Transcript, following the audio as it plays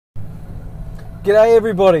G'day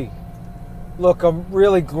everybody. Look, I'm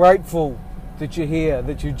really grateful that you're here,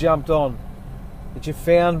 that you jumped on, that you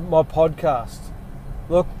found my podcast.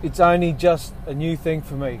 Look, it's only just a new thing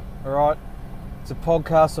for me, alright? It's a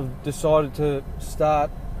podcast I've decided to start.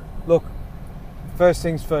 Look, first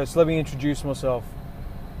things first, let me introduce myself.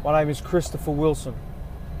 My name is Christopher Wilson.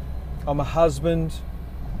 I'm a husband,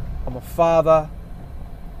 I'm a father,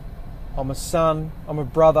 I'm a son, I'm a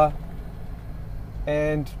brother,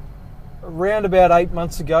 and around about 8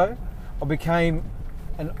 months ago, I became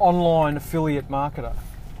an online affiliate marketer.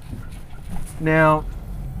 Now,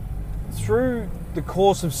 through the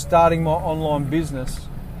course of starting my online business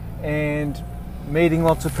and meeting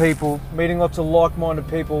lots of people, meeting lots of like-minded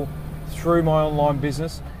people through my online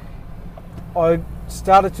business, I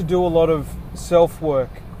started to do a lot of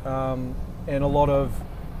self-work and not a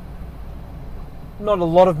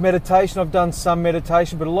lot of meditation. I've done some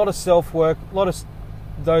meditation, but a lot of self-work, a lot of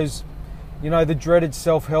those, the dreaded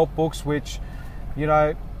self-help books, which,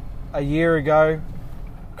 a year ago,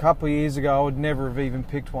 a couple of years ago, I would never have even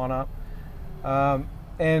picked one up.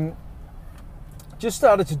 And just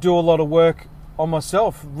started to do a lot of work on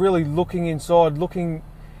myself, really looking inside, looking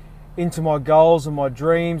into my goals and my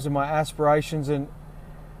dreams and my aspirations. And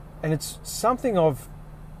it's something I've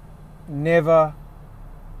never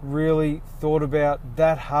really thought about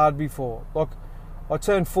that hard before. Like, I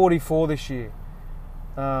turned 44 this year.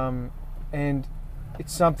 And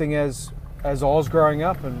it's something as I was growing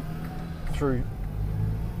up and through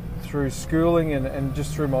schooling and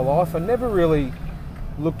just through my life, I never really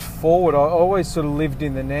looked forward. I always sort of lived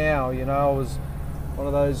in the now. I was one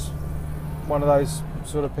of those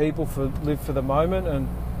sort of people live for the moment, and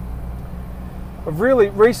I've really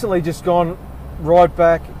recently just gone right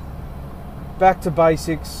back to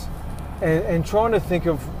basics and trying to think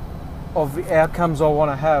of the outcomes I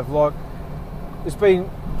want to have. Like, there's been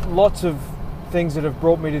lots of things that have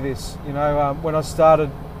brought me to this. When I started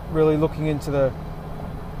really looking into the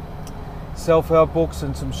self-help books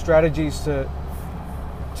and some strategies to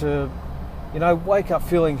wake up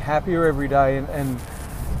feeling happier every day, and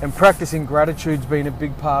practicing gratitude's been a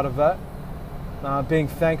big part of that. Being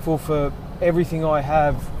thankful for everything I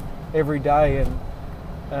have every day,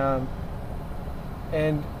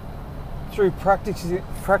 and through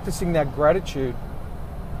practicing that gratitude,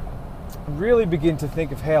 really begin to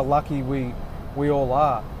think of how lucky we all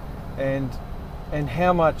are, and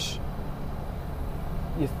how much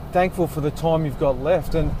you're thankful for the time you've got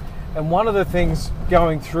left. And one of the things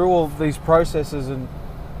going through all these processes, and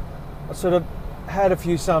I sort of had a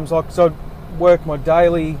few sums, like, so I'd work my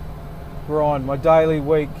daily grind, my daily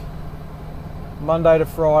week, Monday to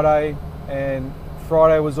Friday, and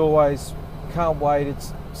Friday was always, can't wait,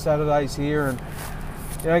 it's Saturdays here, and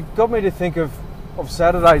it got me to think of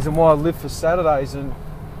Saturdays and why I live for Saturdays. And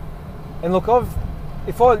look,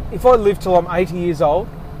 if I live till I'm 80 years old,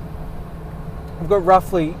 I've got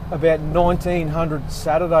roughly about 1,900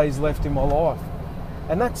 Saturdays left in my life,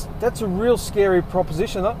 and that's a real scary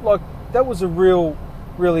proposition. That was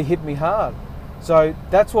really hit me hard. So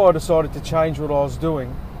that's why I decided to change what I was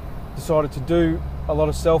doing. Decided to do a lot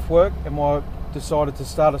of self-work, and I decided to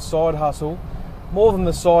start a side hustle, more than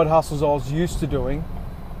the side hustles I was used to doing,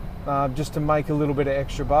 just to make a little bit of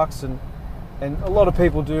extra bucks. And a lot of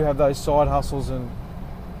people do have those side hustles, and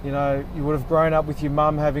you would have grown up with your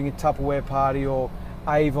mum having a Tupperware party, or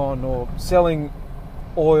Avon, or selling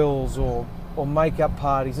oils, or makeup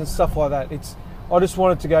parties and stuff like that. I just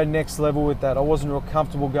wanted to go next level with that. I wasn't real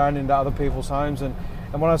comfortable going into other people's homes, and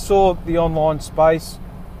when I saw the online space,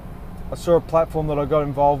 I saw a platform that I got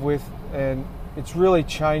involved with, and it's really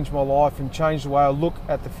changed my life and changed the way I look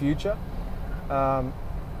at the future.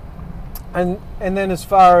 And then as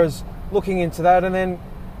far as looking into that, and then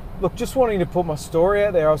look, just wanting to put my story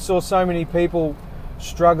out there. I saw so many people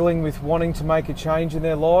struggling with wanting to make a change in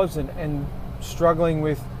their lives, and struggling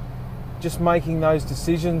with just making those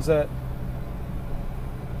decisions, that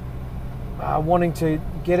wanting to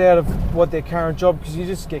get out of their current job, because you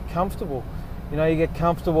just get comfortable. You get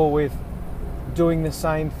comfortable with doing the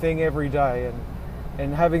same thing every day,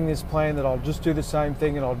 and having this plan that I'll just do the same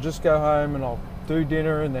thing, and I'll just go home and I'll do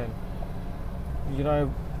dinner, and then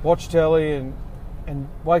watch telly and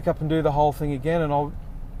wake up and do the whole thing again. And I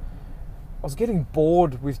was getting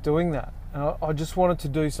bored with doing that, and I just wanted to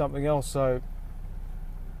do something else. So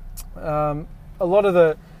a lot of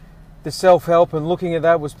the self-help and looking at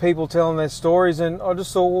that was people telling their stories, and I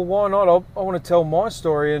just thought, well, why not? I want to tell my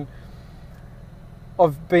story. And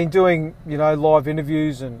I've been doing live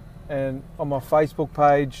interviews and on my Facebook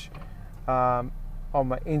page, on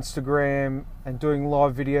my Instagram, and doing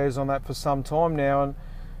live videos on that for some time now. And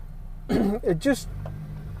it just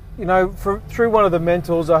through one of the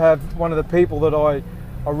mentors, I have one of the people that I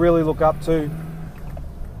really look up to.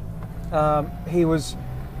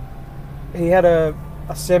 He had a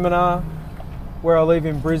seminar where I live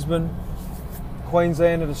in Brisbane,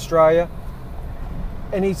 Queensland, in Australia,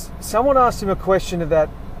 and someone asked him a question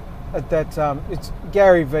it's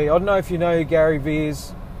Gary Vee. I don't know if you know who Gary Vee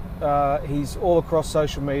is. He's all across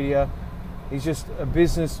social media. He's just a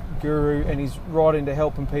business guru, and he's right into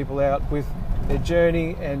helping people out with their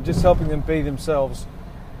journey and just helping them be themselves.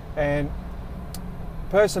 And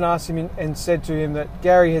a person asked him and said to him that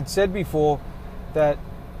Gary had said before that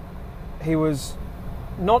he was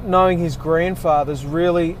not knowing his grandfathers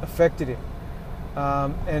really affected him,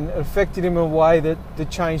 and it affected him in a way that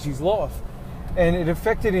changed his life. And it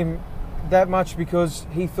affected him that much because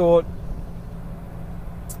he thought,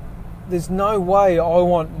 there's no way I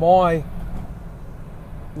want my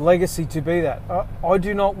legacy to be that. I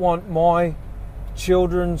do not want my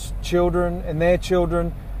children's children and their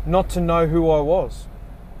children not to know who I was.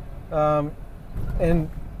 And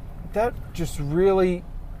that just really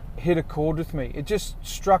hit a chord with me. It just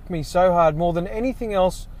struck me so hard, more than anything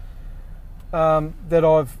else that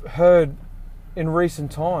I've heard in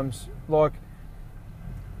recent times. Like,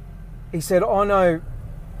 he said, I know,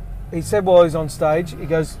 he said while he's on stage, he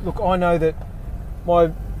goes, look, I know that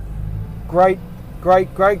my great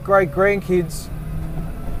grandkids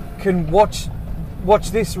can watch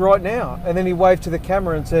this right now. And then he waved to the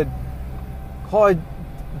camera and said, hi,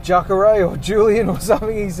 Jacare or Julian or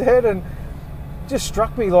something, he said. And it just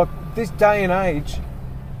struck me, like, this day and age,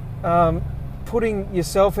 putting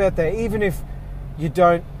yourself out there, even if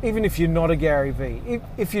you're not a Gary Vee,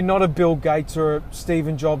 if you're not a Bill Gates or a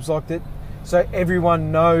Stephen Jobs, like that, so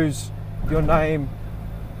everyone knows your name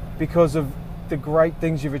because of the great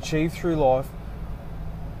things you've achieved through life.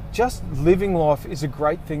 Just living life is a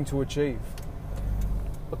great thing to achieve.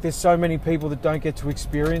 But there's so many people that don't get to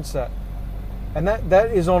experience that. And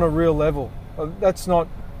that is on a real level. That's not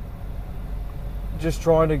just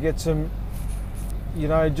trying to get some,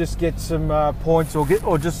 points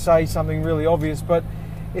or just say something really obvious, but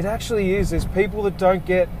it actually is. There's people that don't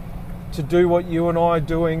get to do what you and I are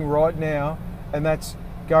doing right now, and that's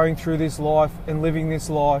going through this life and living this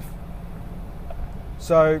life.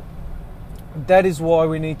 So that is why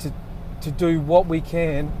we need to do what we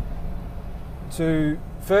can to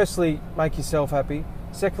firstly make yourself happy,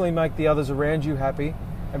 secondly make the others around you happy,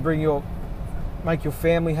 and make your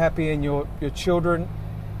family happy, and your children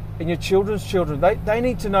and your children's children. They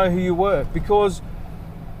need to know who you were, because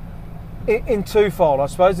in twofold, I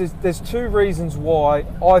suppose there's two reasons why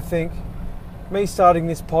I think me starting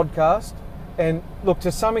this podcast, and look,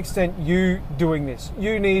 to some extent you doing this,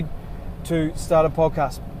 you need to start a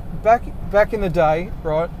podcast. Back in the day,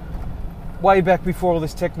 right, way back before all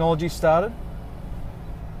this technology started,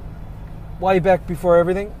 way back before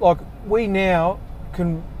everything, like, we now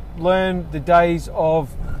can learn the days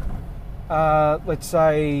of, let's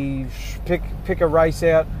say, pick a race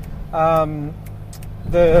out,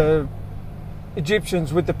 the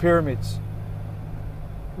Egyptians with the pyramids.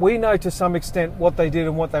 We know to some extent what they did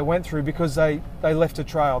and what they went through because they left a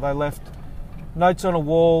trail. They left notes on a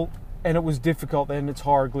wall, and it was difficult then. It's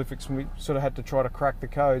hieroglyphics, and we sort of had to try to crack the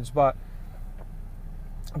codes, but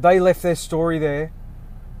they left their story there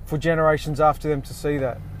for generations after them to see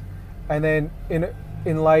that. And then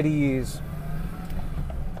in later years,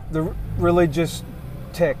 the religious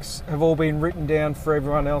texts have all been written down for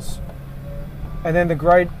everyone else. And then the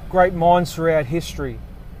great minds throughout history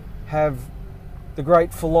have the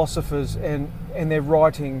great philosophers and their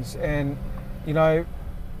writings, and,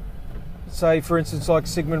 say for instance like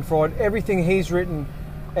Sigmund Freud, everything he's written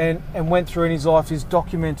and went through in his life is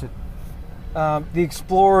documented. The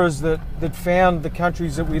explorers that found the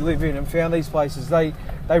countries that we live in and found these places, they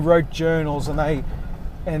wrote journals,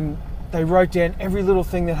 and they wrote down every little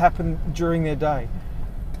thing that happened during their day.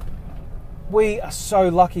 We are so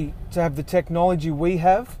lucky to have the technology we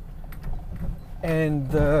have,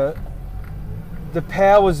 and the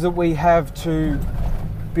powers that we have to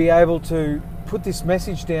be able to put this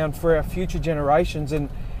message down for our future generations and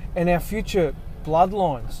our future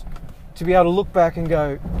bloodlines, to be able to look back and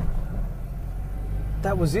go,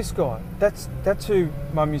 that was this guy. That's who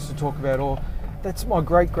Mum used to talk about, or that's my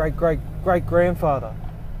great grandfather,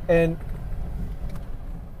 and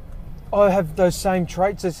I have those same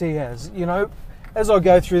traits as he has. As I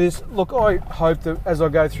go through this, look, I hope that as I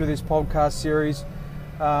go through this podcast series,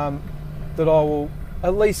 that I will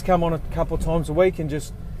at least come on a couple of times a week and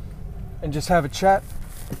just have a chat.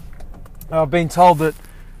 I've been told that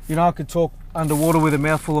I could talk underwater with a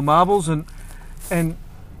mouthful of marbles, and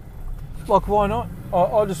like, why not?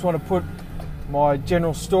 I just want to put my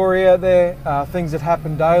general story out there, things that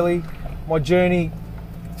happen daily, my journey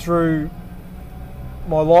through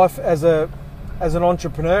my life as an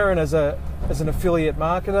entrepreneur and as an affiliate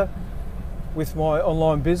marketer with my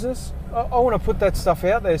online business. I want to put that stuff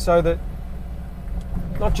out there so that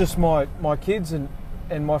not just my kids and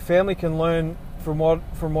my family can learn from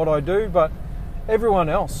what I do, but everyone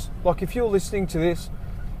else. Like, if you're listening to this,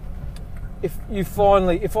 if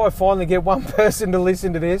I finally get one person to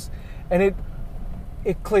listen to this and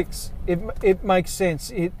it clicks, it makes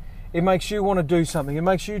sense, it makes you want to do something, it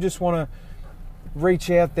makes you just want to reach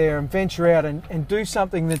out there and venture out and do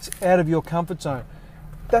something that's out of your comfort zone.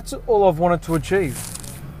 That's all I've wanted to achieve.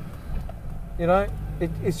 You know,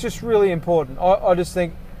 it's just really important. I just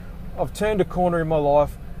think I've turned a corner in my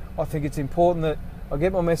life. I think it's important that I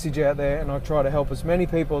get my message out there and I try to help as many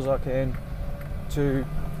people as I can to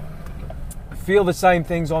feel the same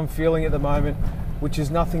things I'm feeling at the moment, which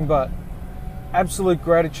is nothing but absolute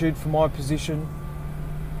gratitude for my position.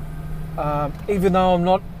 Even though I'm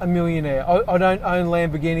not a millionaire, I don't own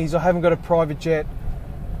Lamborghinis, I haven't got a private jet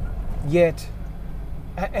yet,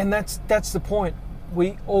 and that's the point.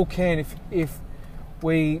 We all can if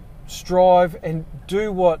we strive and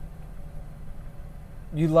do what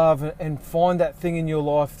you love and find that thing in your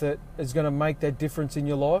life that is going to make that difference in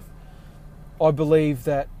your life. I believe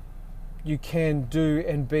that you can do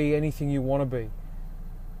and be anything you want to be.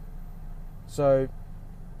 So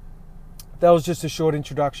that was just a short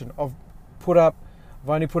introduction. I've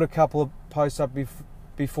only put a couple of posts up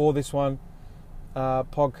before this one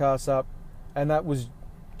podcast up, and that was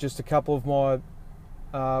just a couple of my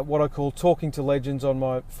what I call Talking to Legends on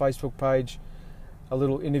my Facebook page, a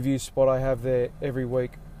little interview spot I have there every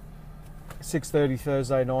week, 6:30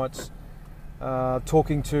 Thursday nights,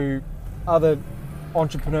 talking to other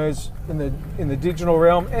entrepreneurs in the digital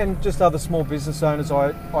realm and just other small business owners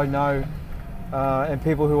I know, and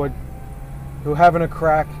people who are having a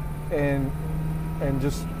crack and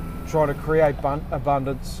just trying to create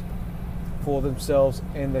abundance for themselves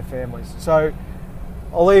and their families. So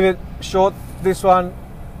I'll leave it short, this one.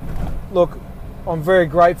 Look, I'm very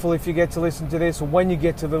grateful if you get to listen to this, or when you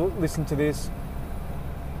get to listen to this,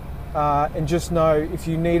 and just know, if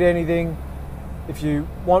you need anything, if you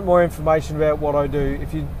want more information about what I do,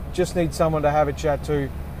 if you just need someone to have a chat to,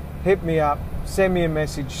 hit me up, send me a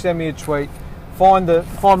message, send me a tweet, find my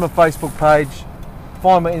Facebook page,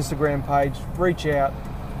 find my Instagram page, reach out.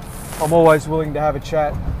 I'm always willing to have a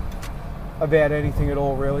chat about anything at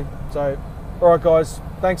all, really. So, all right, guys,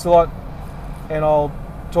 thanks a lot, and I'll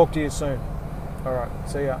talk to you soon. All right,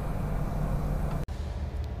 see ya.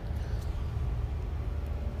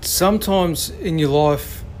 Sometimes in your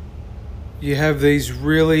life, you have these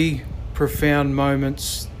really profound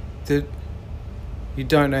moments that you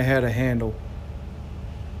don't know how to handle.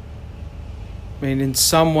 I mean, in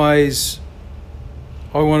some ways,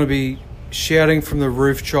 I want to be shouting from the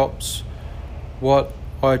rooftops what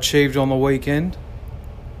I achieved on the weekend.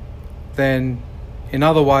 Then, in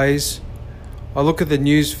other ways, I look at the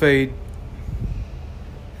news feed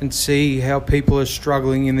and see how people are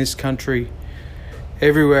struggling in this country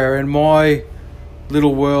everywhere, and my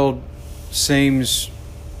little world seems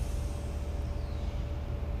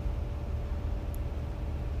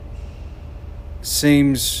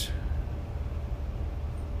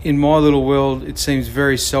in my little world, it seems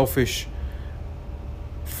very selfish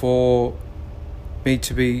for me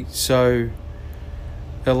to be so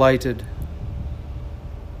elated.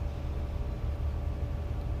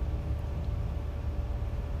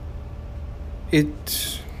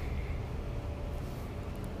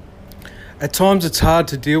 At times it's hard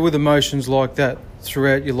to deal with emotions like that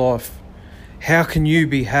throughout your life. How can you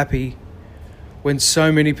be happy when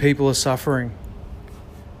so many people are suffering?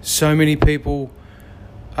 So many people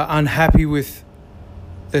are unhappy with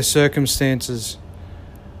their circumstances,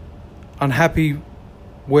 unhappy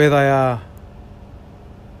where they are.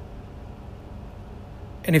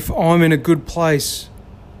 And if I'm in a good place,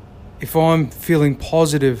 if I'm feeling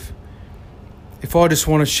positive, if I just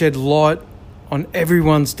want to shed light on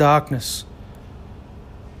everyone's darkness,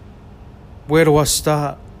 where do I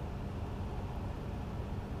start?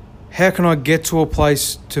 How can I get to a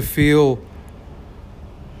place to feel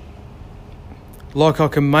like I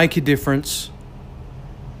can make a difference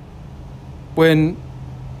when,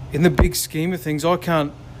 in the big scheme of things, I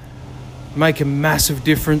can't make a massive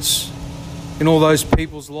difference in all those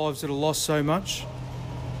people's lives that are lost so much?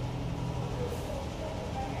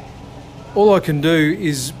 All I can do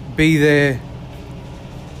is be there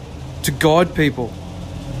to guide people,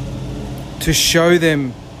 to show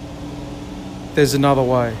them there's another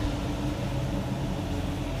way,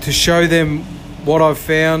 to show them what I've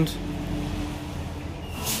found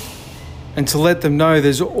and to let them know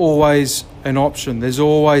there's always an option, there's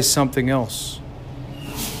always something else.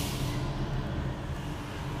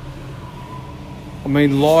 I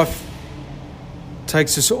mean, life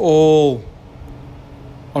takes us all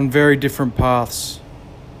on very different paths.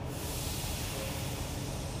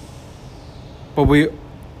 But we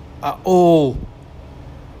are all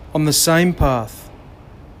on the same path.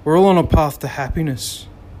 We're all on a path to happiness.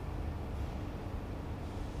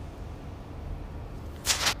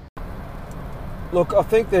 Look, I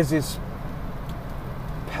think there's this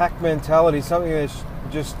pack mentality, something that's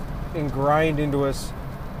just ingrained into us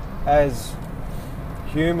as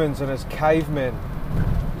humans and as cavemen.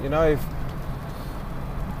 You know,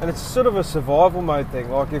 and it's sort of a survival mode thing.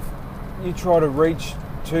 Like if you try to reach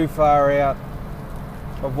too far out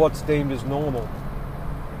of what's deemed as normal,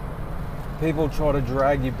 people try to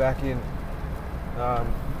drag you back in.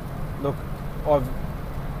 Look, I've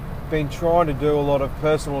been trying to do a lot of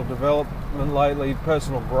personal development lately,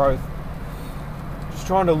 personal growth. Just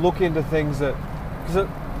trying to look into things that,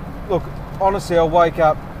 look, honestly,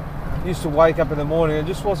 used to wake up in the morning and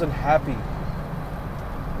just wasn't happy.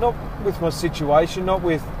 Not with my situation, not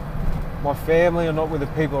with my family, or not with the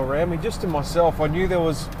people around me, just in myself. I knew there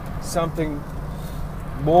was something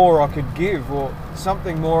more I could give, or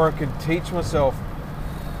something more I could teach myself.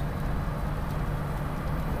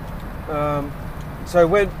 So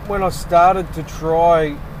when I started to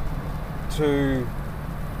try to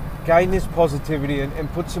gain this positivity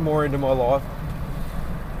and put some more into my life,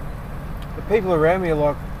 the people around me are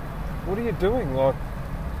like, what are you doing? Like,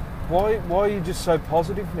 why are you just so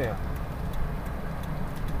positive now?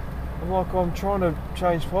 I'm like, I'm trying to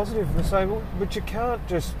change positive. And they say, well, but you can't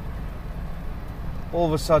just all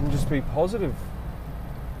of a sudden just be positive.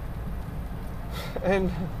 And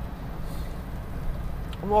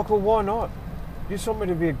I'm like, well, why not? You just want me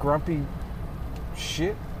to be a grumpy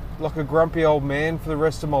shit? Like a grumpy old man for the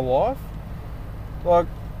rest of my life? Like,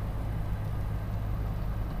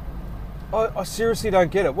 I seriously don't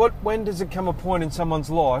get it. When does it come a point in someone's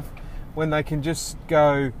life when they can just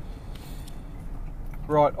go,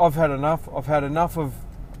 right, I've had enough. I've had enough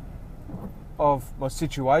of my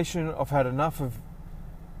situation. I've had enough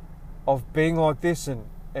of being like this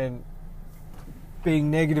and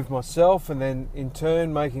being negative myself, and then in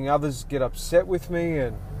turn making others get upset with me.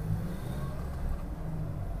 And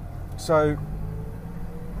so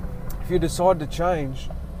if you decide to change,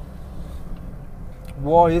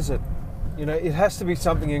 why is it? You know, it has to be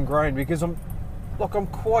something ingrained, because I'm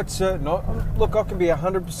quite certain, I can be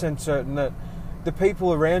 100% certain that the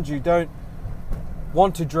people around you don't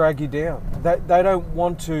want to drag you down. They don't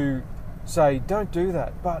want to say, don't do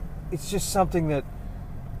that. But it's just something that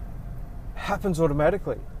happens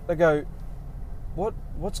automatically. They go,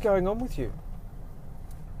 what's going on with you?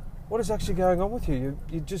 What is actually going on with you?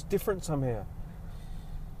 You're just different somehow.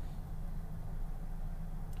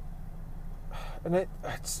 And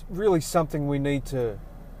it's really something we need to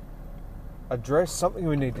address, something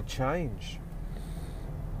we need to change.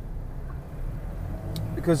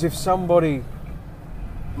 Because if somebody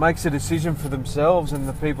makes a decision for themselves and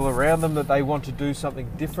the people around them that they want to do something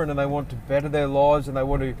different and they want to better their lives and they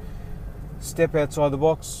want to step outside the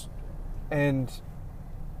box and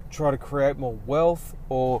try to create more wealth,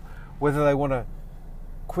 or whether they want to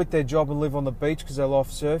quit their job and live on the beach because they love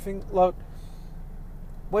surfing, like,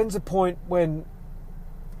 when's the point when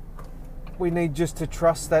we need just to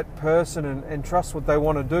trust that person and trust what they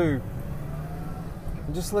want to do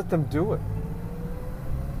and just let them do it?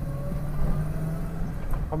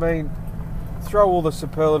 I mean, throw all the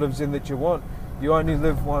superlatives in that you want. You only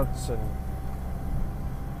live once, and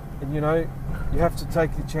you know, you have to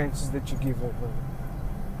take the chances that you give it.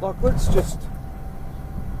 Like, let's just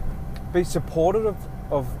be supportive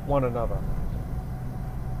of one another.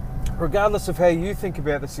 Regardless of how you think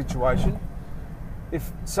about the situation,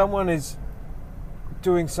 if someone is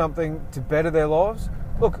doing something to better their lives,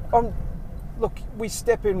 look, we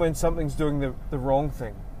step in when something's doing the wrong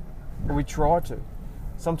thing, or we try to.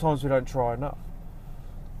 Sometimes we don't try enough.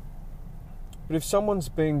 But if someone's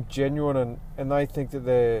being genuine and they think that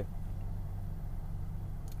they're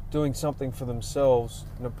doing something for themselves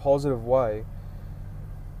in a positive way,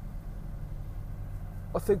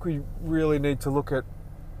 I think we really need to look at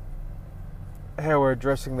how we're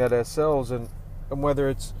addressing that ourselves, and whether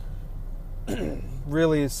it's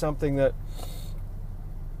really is something that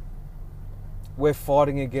we're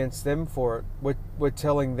fighting against them for it. We're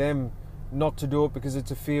telling them not to do it because it's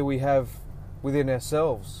a fear we have within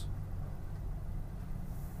ourselves.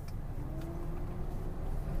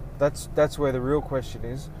 That's where the real question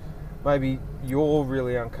is. Maybe you're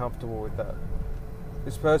really uncomfortable with that.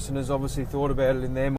 This person has obviously thought about it in their mind.